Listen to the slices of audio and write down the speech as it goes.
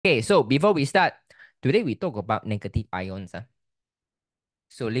Okay, so before we start, today we talk about negative ions.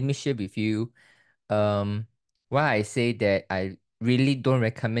 So let me share with you why I say that I really don't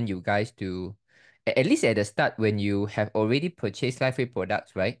recommend you guys to, at least at the start when you have already purchased LifeWave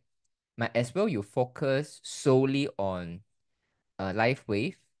products, right? Might as well you focus solely on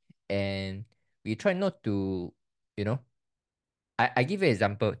LifeWave, and we try not to, you know, I give you an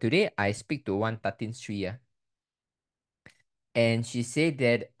example. Today I speak to one 13 Sri, and she said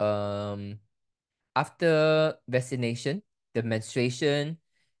that after vaccination, the menstruation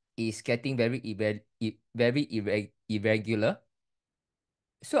is getting very irregular.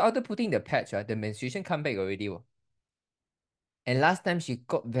 So after putting the patch, the menstruation come back already. And last time she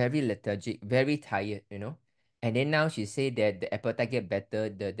got very lethargic, very tired. And then now she say that the appetite get better,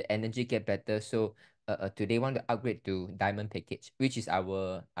 the energy get better. So today want to upgrade to diamond package, which is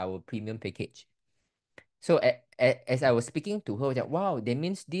our premium package. So as I was speaking to her, that wow, that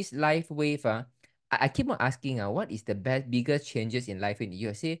means this life wave, I keep on asking, what is the biggest changes in life in you?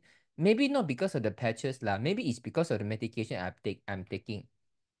 I say maybe not because of the patches lah, maybe it's because of the medication I'm taking.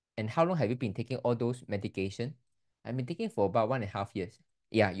 And how long have you been taking all those medication? I've been taking for about 1.5 years.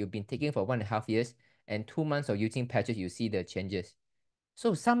 Yeah, you've been taking for 1.5 years, and 2 months of using patches, you see the changes.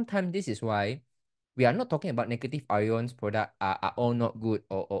 So sometimes this is why we are not talking about negative ions product are all not good,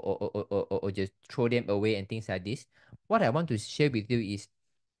 or just throw them away and things like this. What I want to share with you is,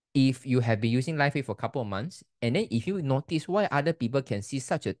 if you have been using LifeWave for a couple of months, and then if you notice why other people can see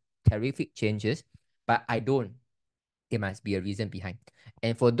such a terrific changes, but I don't, there must be a reason behind.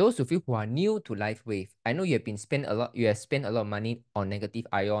 And for those of you who are new to LifeWave, I know you have spent a lot of money on negative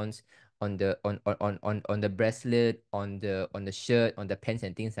ions, on the bracelet, on the shirt, on the pants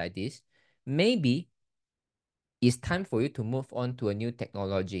and things like this. Maybe it's time for you to move on to a new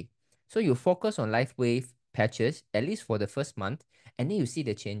technology. So you focus on LifeWave patches, at least for the first month, and then you see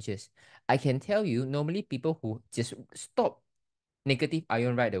the changes. I can tell you, normally people who just stop negative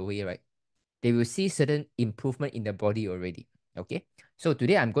ion right away, right? They will see certain improvement in the body already. Okay. So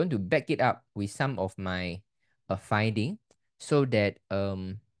today I'm going to back it up with some of my finding, so that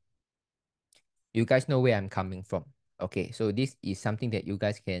you guys know where I'm coming from. Okay. So this is something that you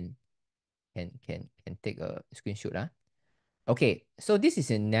guys can take a screenshot. Okay. So this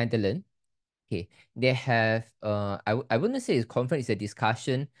is in Netherlands. Okay. They have I wouldn't say it's conference, it's a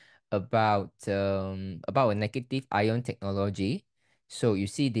discussion about a negative ion technology. So you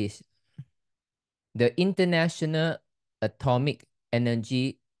see this. The International Atomic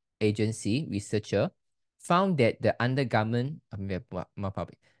Energy Agency researcher found that the undergarment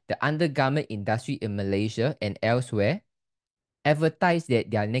industry in Malaysia and elsewhere advertised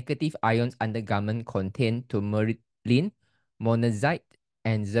that their negative ions undergarment contain tourmaline, monazite,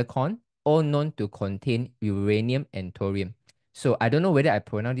 and zircon, all known to contain uranium and thorium. So I don't know whether I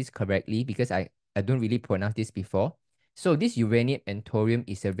pronounce this correctly, because I don't really pronounce this before. So this uranium and thorium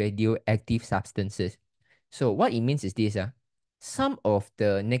is a radioactive substances. So what it means is this, some of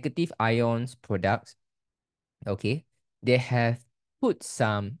the negative ions products, okay, they have put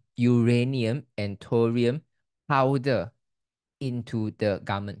some uranium and thorium powder into the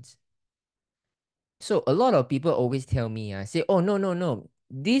garments. So a lot of people always tell me, say, oh no no no,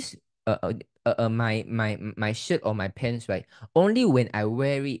 this my shirt or my pants, right? Only when I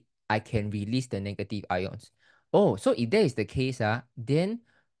wear it, I can release the negative ions. Oh, so if that is the case, then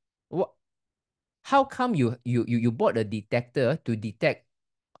what? How come you bought a detector to detect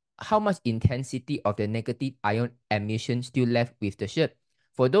how much intensity of the negative ion emission still left with the shirt?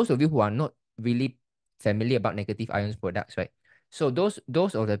 For those of you who are not really familiar about negative ions products, right? So those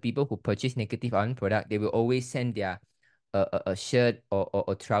of the people who purchase negative ion product, they will always send their a shirt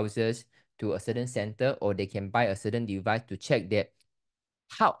or trousers to a certain center, or they can buy a certain device to check that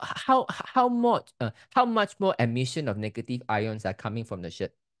how much more emission of negative ions are coming from the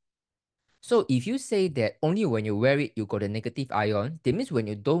shirt. So if you say that only when you wear it, you got a negative ion, that means when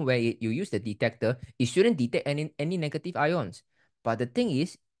you don't wear it, you use the detector, it shouldn't detect any negative ions. But the thing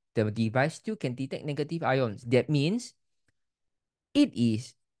is, the device still can detect negative ions. That means it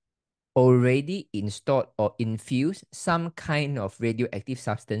is already installed or infused some kind of radioactive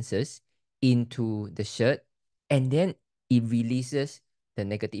substances into the shirt, and then it releases the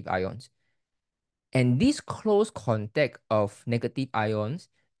negative ions. And this close contact of negative ions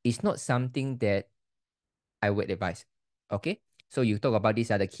is not something that I would advise. Okay. So you talk about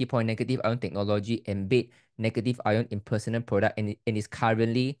these are the key point: negative ion technology, embed negative ion in personal product, and is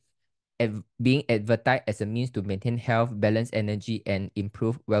currently being advertised as a means to maintain health, balance energy, and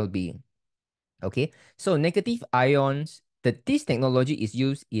improve well-being. Okay. So negative ions This technology is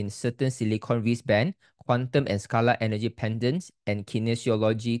used in certain silicone wristband, quantum and scalar energy pendants, and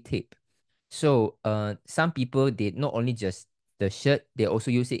kinesiology tape. So some people, they not only just the shirt, they also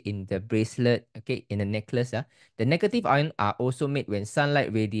use it in the bracelet, okay, in the necklace. The negative ion are also made when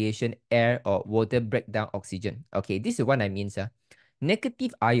sunlight, radiation, air, or water break down oxygen. Okay, this is what I mean, sir.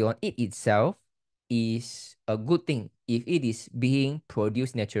 Negative ion, it itself is a good thing if it is being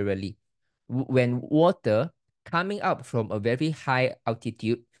produced naturally. When water coming up from a very high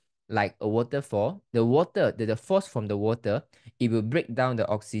altitude, like a waterfall, the force from the water, it will break down the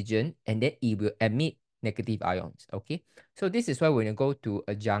oxygen and then it will emit negative ions. Okay, so this is why when you go to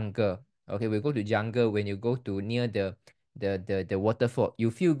a jungle, okay, we go to jungle, when you go to near the waterfall,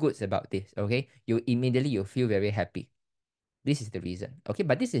 you feel good about this. Okay, you immediately you feel very happy. This is the reason. Okay,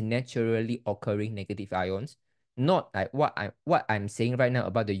 but this is naturally occurring negative ions, not like what I'm saying right now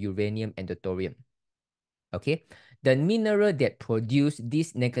about the uranium and the thorium. Okay, the mineral that produce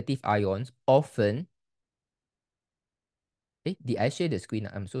these negative ions often. Did I share the screen?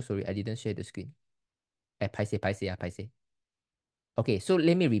 I'm so sorry, I didn't share the screen. Paise, paise, paise. Okay, so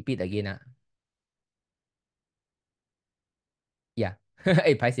let me repeat again. Yeah.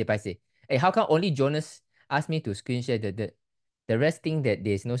 Paise, paise. How come only Jonas asked me to screen share the rest think that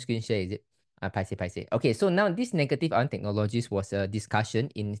there's no screen share, is it? Paise, paise. Okay, so now this negative ion technologies was a discussion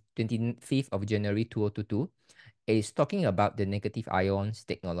in 25th of January 2022. It's talking about the negative ions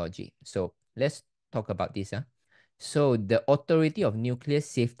technology. So let's talk about this. So the Authority of Nuclear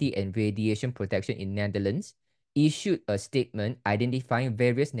Safety and Radiation Protection in Netherlands issued a statement identifying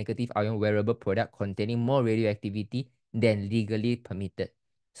various negative ion wearable products containing more radioactivity than legally permitted.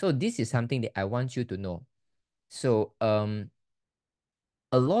 So this is something that I want you to know. So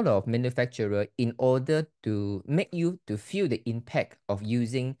a lot of manufacturer, in order to make you to feel the impact of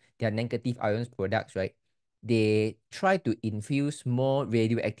using their negative ions products, right? They try to infuse more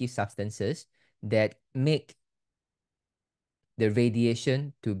radioactive substances that make the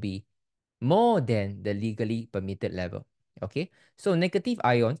radiation to be more than the legally permitted level. Okay, so negative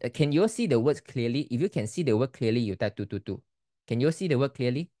ions, can you see the words clearly? If you can see the word clearly, you type 222. Can you see the word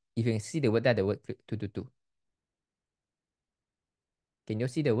clearly? If you can see the word, type the word 222. Can you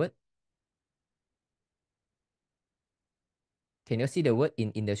see the word? Can you see the word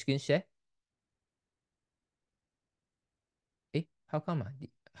in the screen share? How come?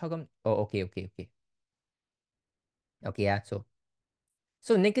 How come? Oh, okay, okay, okay. Okay,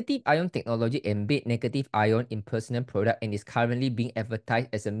 so negative ion technology embed negative ion in personal product and is currently being advertised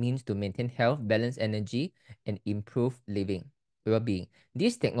as a means to maintain health, balance energy, and improve well-being.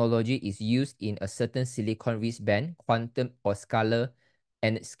 This technology is used in a certain silicon wristband, quantum or scalar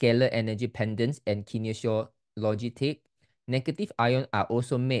energy pendants, and kinesiology tape. Negative ion are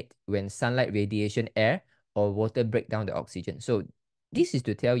also made when sunlight, radiation, air, or water break down the oxygen. So this is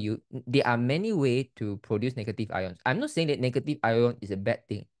to tell you there are many ways to produce negative ions. I'm not saying that negative ion is a bad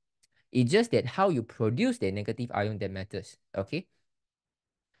thing. It's just that how you produce the negative ion that matters. Okay.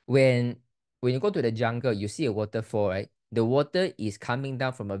 When when you go to the jungle, you see a waterfall, right? The water is coming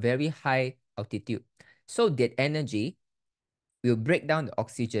down from a very high altitude. So that energy will break down the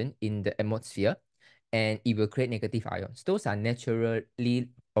oxygen in the atmosphere and it will create negative ions. Those are naturally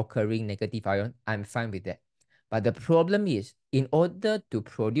occurring negative ions. I'm fine with that. But the problem is, in order to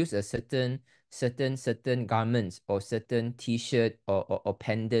produce a certain garments or certain t-shirt or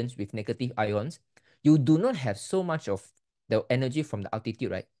pendants with negative ions, you do not have so much of the energy from the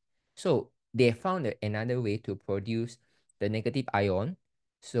altitude, right? So they found another way to produce the negative ion.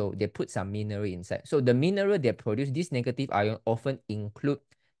 So they put some mineral inside. So the mineral that produce this negative ion often include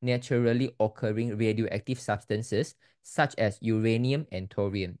naturally occurring radioactive substances such as uranium and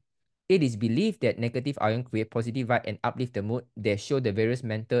thorium. It is believed that negative ion create positive vibe and uplift the mood. They show the various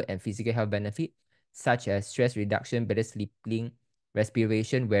mental and physical health benefit such as stress reduction, better sleeping,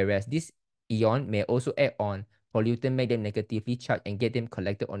 respiration, whereas this ion may also act on pollutant, make them negatively charged and get them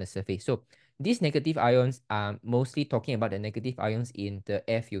collected on the surface. So these negative ions are mostly talking about the negative ions in the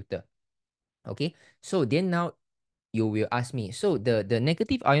air filter. Okay, so then now you will ask me, so the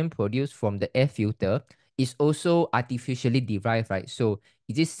negative ion produced from the air filter is also artificially derived, right? So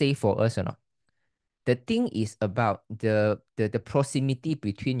is it safe for us or not? The thing is about the proximity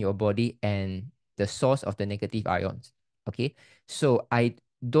between your body and the source of the negative ions. Okay, so I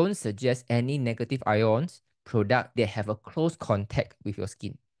don't suggest any negative ions product that have a close contact with your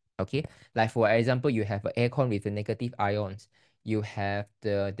skin. Okay, like for example, you have an aircon with the negative ions. You have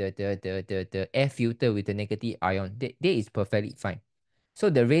the air filter with the negative ion. That is perfectly fine. So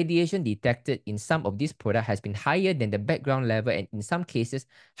the radiation detected in some of these products has been higher than the background level and in some cases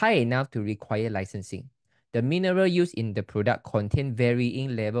high enough to require licensing. The mineral used in the product contain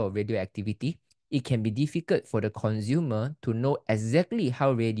varying level of radioactivity. It can be difficult for the consumer to know exactly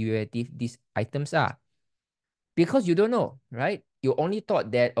how radioactive these items are because you don't know, right? You only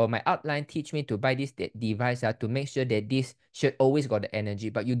thought that, or my outline teach me to buy this device to make sure that this should always got the energy,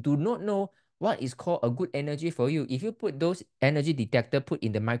 but you do not know what is called a good energy for you. If you put those energy detector put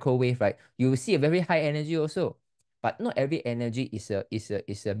in the microwave, right, you will see a very high energy also. But not every energy is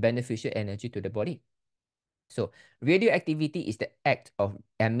a beneficial energy to the body. So radioactivity is the act of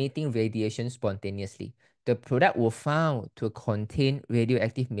emitting radiation spontaneously. The product was found to contain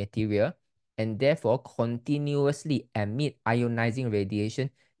radioactive material and therefore continuously emit ionizing radiation,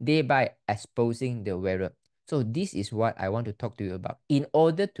 thereby exposing the wearer. So this is what I want to talk to you about. In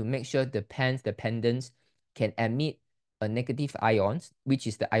order to make sure the pens, the pendants can emit a negative ions, which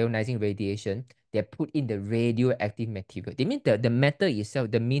is the ionizing radiation, they put in the radioactive material. They mean the metal itself,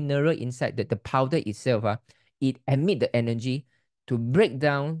 the mineral inside, the powder itself, it emit the energy to break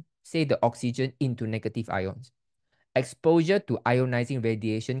down, say, the oxygen into negative ions. Exposure to ionizing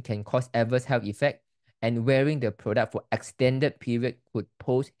radiation can cause adverse health effect, and wearing the product for extended period could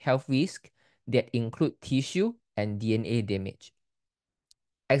pose health risks that include tissue and DNA damage.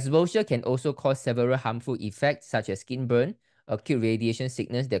 Exposure can also cause several harmful effects such as skin burn, acute radiation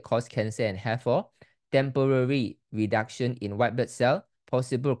sickness that cause cancer and hair fall, temporary reduction in white blood cell,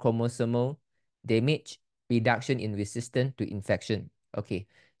 possible chromosomal damage, reduction in resistance to infection. Okay,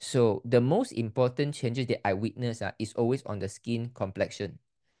 so the most important changes that I witness is always on the skin complexion.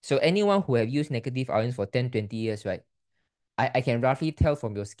 So anyone who have used negative ions for 10, 20 years, right? I can roughly tell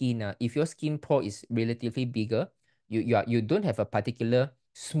from your skin, if your skin pore is relatively bigger, you don't have a particular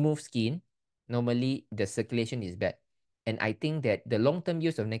smooth skin, normally the circulation is bad. And I think that the long-term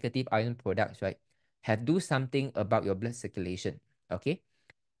use of negative ion products, right, have do something about your blood circulation. Okay?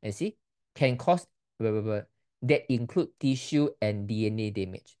 And see, can cause blah, blah, blah, that include tissue and DNA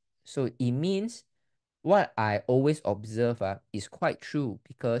damage. So it means what I always observe is quite true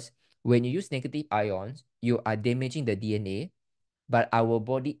because when you use negative ions, you are damaging the DNA, but our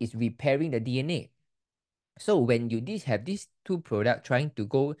body is repairing the DNA. So when you have these two products trying to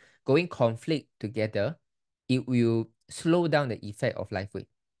go in conflict together, it will slow down the effect of life weight.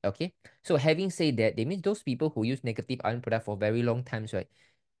 Okay. So having said that, that means those people who use negative ion product for very long times, right?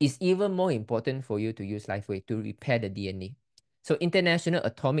 It's even more important for you to use life weight to repair the DNA. So International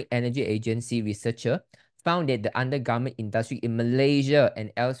Atomic Energy Agency researcher found that the undergarment industry in Malaysia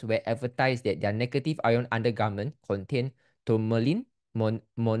and elsewhere advertised that their negative ion undergarment contain tourmaline,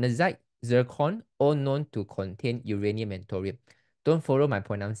 monazite, zircon, all known to contain uranium and thorium. Don't follow my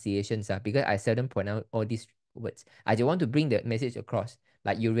pronunciations because I seldom pronounce all these words. I just want to bring the message across.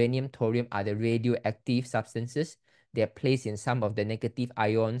 Like uranium, thorium are the radioactive substances. They're placed in some of the negative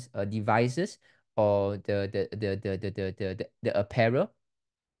ions devices or the apparel.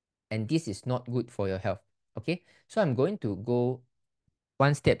 And this is not good for your health. Okay, so I'm going to go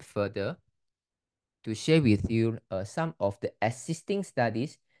one step further to share with you some of the existing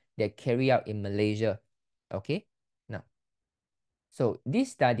studies that carry out in Malaysia. Okay, now, so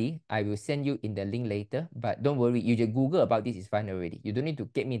this study, I will send you in the link later, but don't worry, you just Google about this is fine already. You don't need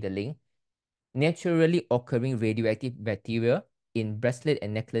to get me the link. Naturally occurring radioactive bacteria in bracelet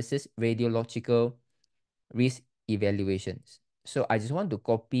and necklaces, radiological risk evaluations. So I just want to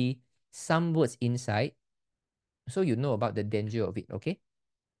copy some words inside so you know about the danger of it, okay?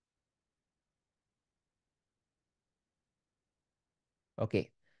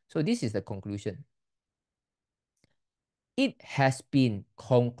 Okay, so this is the conclusion. It has been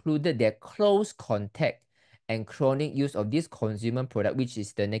concluded that close contact and chronic use of this consumer product, which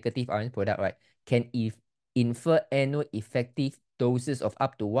is the negative ion product, right, can infer annual effective doses of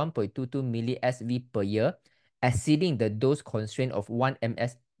up to 1.22 milli-SV per year, exceeding the dose constraint of 1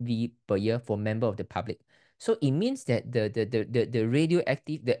 MSV per year for member of the public. So it means that the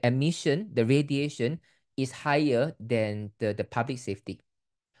radioactive, the emission, the radiation is higher than the public safety.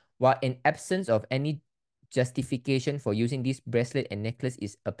 While in absence of any justification for using this bracelet and necklace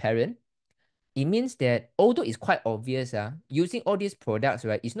is apparent, it means that although it's quite obvious, using all these products,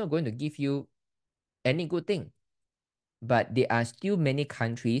 right, it's not going to give you any good thing. But there are still many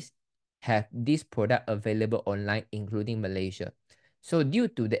countries have this product available online, including Malaysia. So due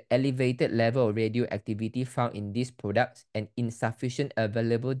to the elevated level of radioactivity found in these products and insufficient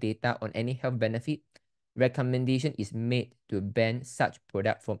available data on any health benefit, recommendation is made to ban such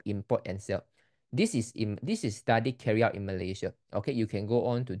product from import and sale. This is study carried out in Malaysia. Okay, you can go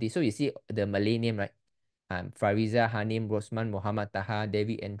on to this. So you see the Malay name, right? Fariza, Hanim, Rosman, Muhammad Taha,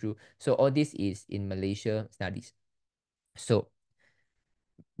 David, Andrew. So all this is in Malaysia studies. So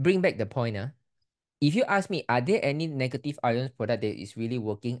bring back the point. if you ask me, are there any negative ions product that is really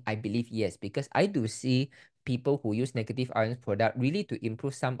working? I believe yes, because I do see people who use negative ions product really to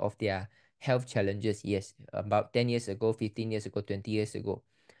improve some of their health challenges. Yes, about 10 years ago, 15 years ago, 20 years ago.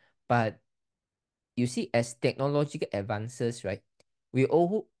 But you see, as technological advances, right, we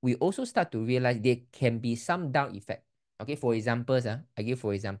also start to realize there can be some down effect. Okay, for examples, I give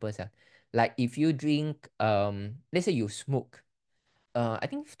for examples, like if you drink, let's say you smoke, I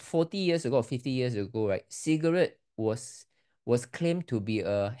think 40 years ago or 50 years ago, right, cigarette was claimed to be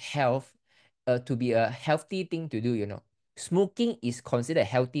a healthy thing to do, you know. Smoking is considered a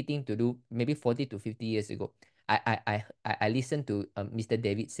healthy thing to do maybe 40 to 50 years ago. I listened to Mr.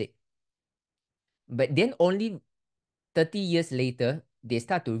 David say. But then only 30 years later, they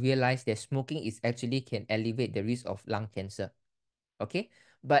start to realize that smoking is actually can elevate the risk of lung cancer. Okay,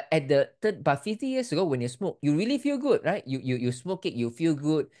 but at the third, but 50 years ago when you smoke, you really feel good, right? You smoke it, you feel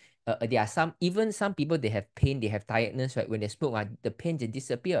good. There are some people, they have pain, they have tiredness, right? When they smoke, the pain just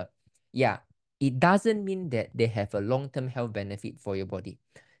disappear. Yeah, it doesn't mean that they have a long-term health benefit for your body.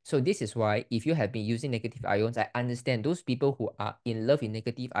 So this is why if you have been using negative ions, I understand those people who are in love with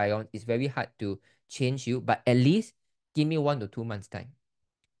negative ions, it's very hard to change you, but at least give me 1 to 2 months time.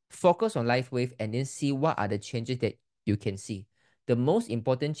 Focus on life wave and then see what are the changes that you can see. The most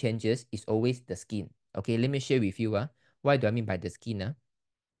important changes is always the skin. Okay, let me share with you. Why do I mean by the skin?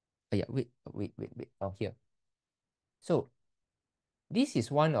 Oh, yeah, wait. Oh, here. So this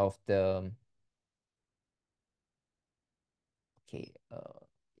is one of the okay.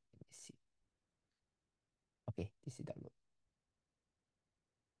 Let me see. Okay, this is download.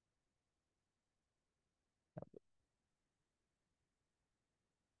 Download.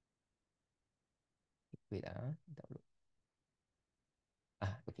 Wait, download.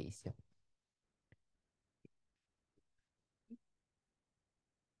 Okay, it's here.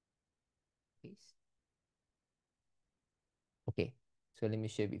 Paste. Okay, so let me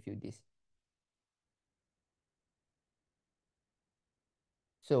share with you this.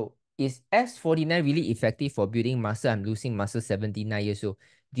 So is S49 really effective for building muscle? I'm losing muscle 79 years old.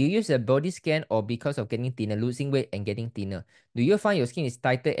 Do you use a body scan or because of getting thinner, losing weight and getting thinner? Do you find your skin is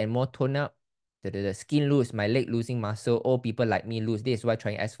tighter and more toned up? The skin lose, my leg losing muscle, all people like me lose. This is why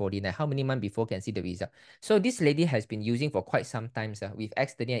trying S49. How many months before can see the result? So this lady has been using for quite some time with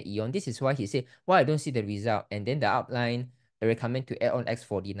X30 and Eon. This is why he said, why I don't see the result. And then the outline, I recommend to add on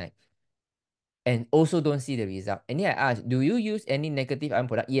X49 and also don't see the result. And then I asked, do you use any negative ion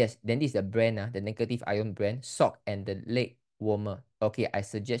product? Yes. Then this is the brand, the negative ion brand, sock and the leg warmer. Okay, I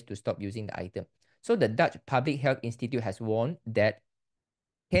suggest to stop using the item. So the Dutch Public Health Institute has warned that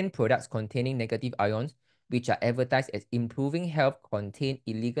 10 products containing negative ions, which are advertised as improving health, contain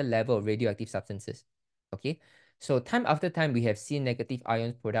illegal level of radioactive substances. Okay, so time after time, we have seen negative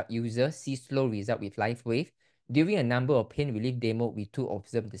ions product users see slow result with life wave. During a number of pain relief demo, we too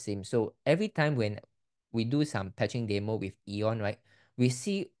observe the same. So every time when we do some patching demo with Eon, right, we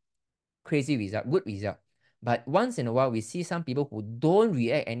see crazy result, good result. But once in a while, we see some people who don't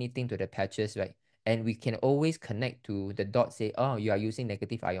react anything to the patches, right? And we can always connect to the dots, say, oh, you are using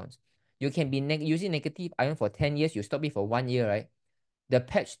negative ions. You can be using negative ion for 10 years, you stop it for 1 year, right? The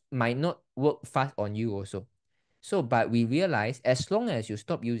patch might not work fast on you also. So, but we realize as long as you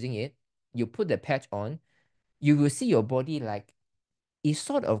stop using it, you put the patch on, you will see your body like it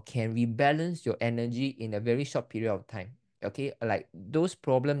sort of can rebalance your energy in a very short period of time. Okay, like those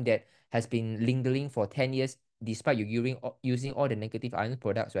problem that has been lingering for 10 years, despite you using all the negative ion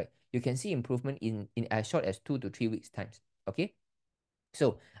products, right? You can see improvement in as short as 2 to 3 weeks times. Okay,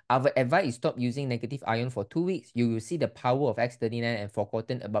 so our advice is stop using negative ion for 2 weeks. You will see the power of X39 and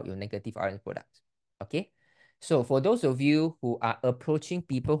forgotten about your negative ion products. Okay. So for those of you who are approaching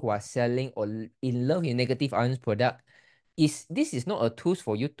people who are selling or in love with negative ions product, this is not a tool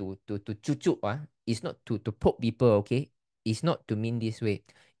for you to chuchu. It's not to poke people, okay? It's not to mean this way.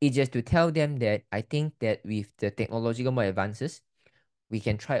 It's just to tell them that I think that with the technological more advances, we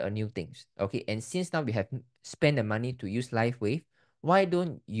can try a new things. Okay. And since now we have spent the money to use LifeWave, why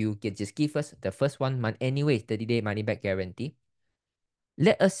don't you just give us the first 1 month anyway, 30-day money back guarantee?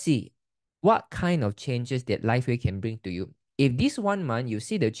 Let us see what kind of changes that LifeWave can bring to you. If this 1 month you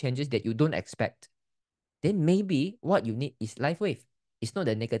see the changes that you don't expect, then maybe what you need is LifeWave. It's not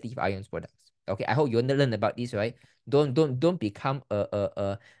the negative ions products. Okay, I hope you learn about this, right? Don't become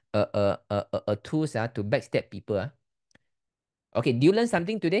a tools to backstab people. Okay, do you learn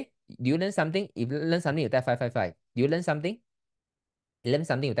something today? Do you learn something? If you learn something, you type 555. Do you learn something? You learn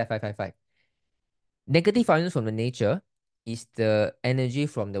something, you type 555. Negative ions from the nature is the energy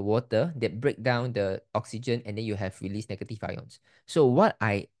from the water that break down the oxygen and then you have released negative ions. So what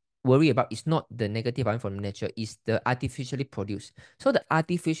I worry about is not the negative ion from nature, is the artificially produced. So the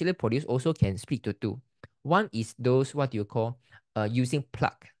artificially produced also can split to two. One is those what you call using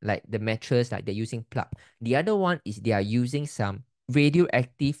plug, like the mattress, like they're using plug. The other one is they are using some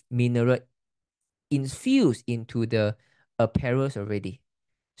radioactive mineral infused into the apparels already.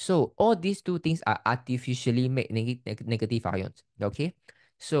 So all these two things are artificially made negative ions. Okay.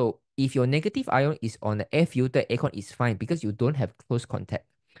 So if your negative ion is on the air filter, aircon is fine because you don't have close contact.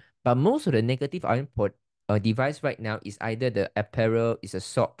 But most of the negative ion port device right now is either the apparel, is a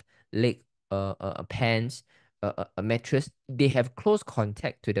sock, leg, pants, a mattress. They have close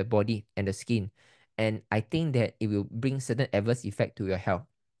contact to the body and the skin, and I think that it will bring certain adverse effect to your health.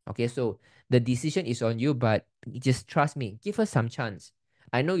 Okay, so the decision is on you, but just trust me. Give us some chance.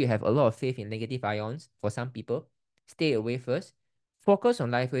 I know you have a lot of faith in negative ions. For some people, stay away first. Focus on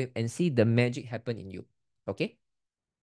life wave and see the magic happen in you. Okay.